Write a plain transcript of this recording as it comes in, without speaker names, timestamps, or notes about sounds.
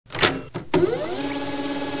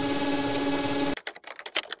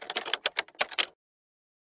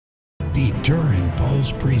Turin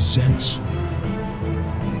Pulse presents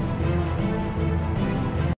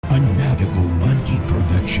a nautical monkey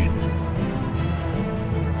production.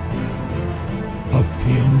 A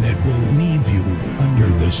film that will leave you under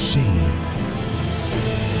the sea.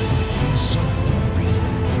 Monkey Submarine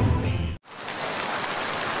the movie.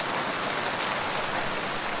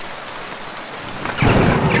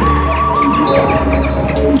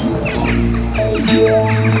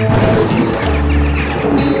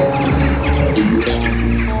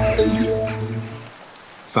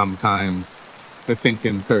 Sometimes the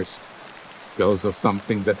thinking first goes of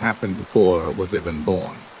something that happened before I was even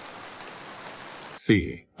born.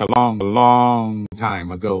 See, a long time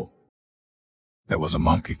ago, there was a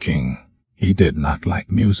monkey king. He did not like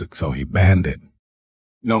music, so he banned it.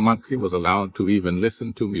 No monkey was allowed to even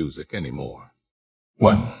listen to music anymore.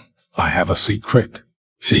 Well, I have a secret.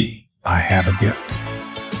 See, I have a gift.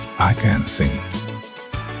 I can sing.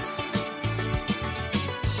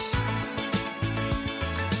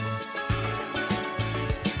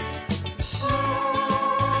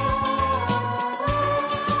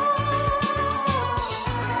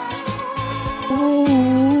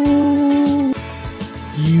 Ooh,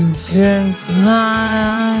 you can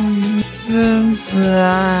fly,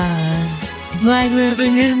 like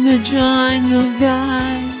living in the jungle,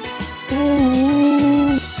 guy.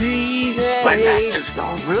 Ooh, see that? But that's just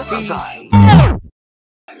a river guy.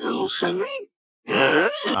 Hello, Submarine.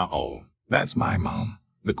 Uh-oh, that's my mom,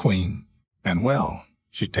 the queen. And well,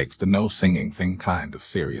 she takes the no-singing thing kind of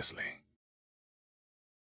seriously.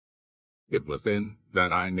 It was then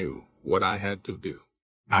that I knew what I had to do.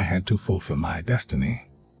 I had to fulfill my destiny.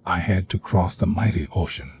 I had to cross the mighty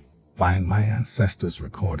ocean, find my ancestors'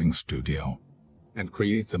 recording studio, and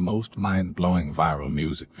create the most mind-blowing viral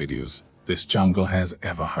music videos this jungle has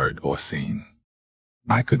ever heard or seen.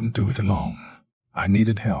 I couldn't do it alone. I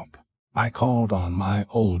needed help. I called on my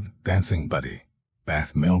old dancing buddy,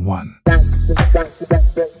 Bath Mill 1.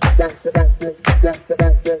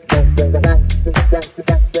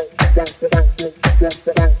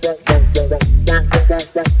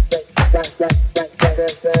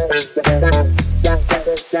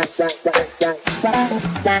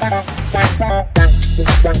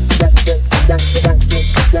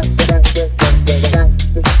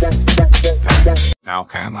 How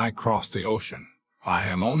can I cross the ocean? I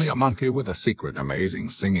am only a monkey with a secret, amazing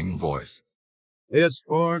singing voice. It's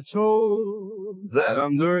foretold that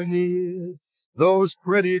underneath those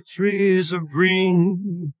pretty trees of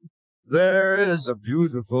green, there is a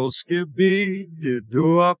beautiful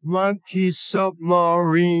skibidi-doo-up monkey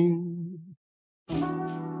submarine.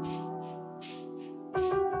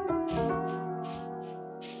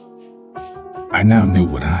 I now knew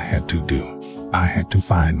what I had to do. I had to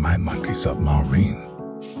find my monkey submarine.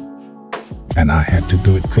 And I had to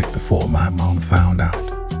do it quick before my mom found out.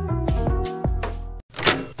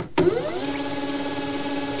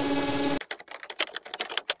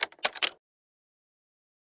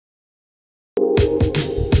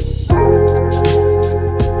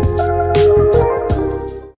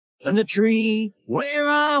 In the tree where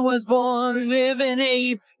I was born, lived an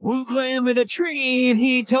ape who climbed a tree, and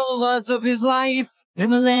he told us of his life in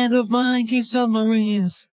the land of monkey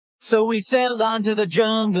submarines. So we sailed on to the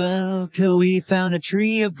jungle till we found a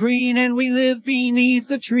tree of green, and we lived beneath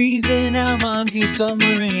the trees in our monkey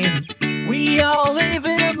submarine. We all live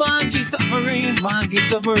in a monkey submarine, monkey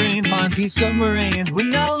submarine, monkey submarine.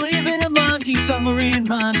 We all live in a monkey submarine,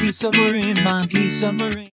 monkey submarine, monkey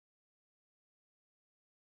submarine.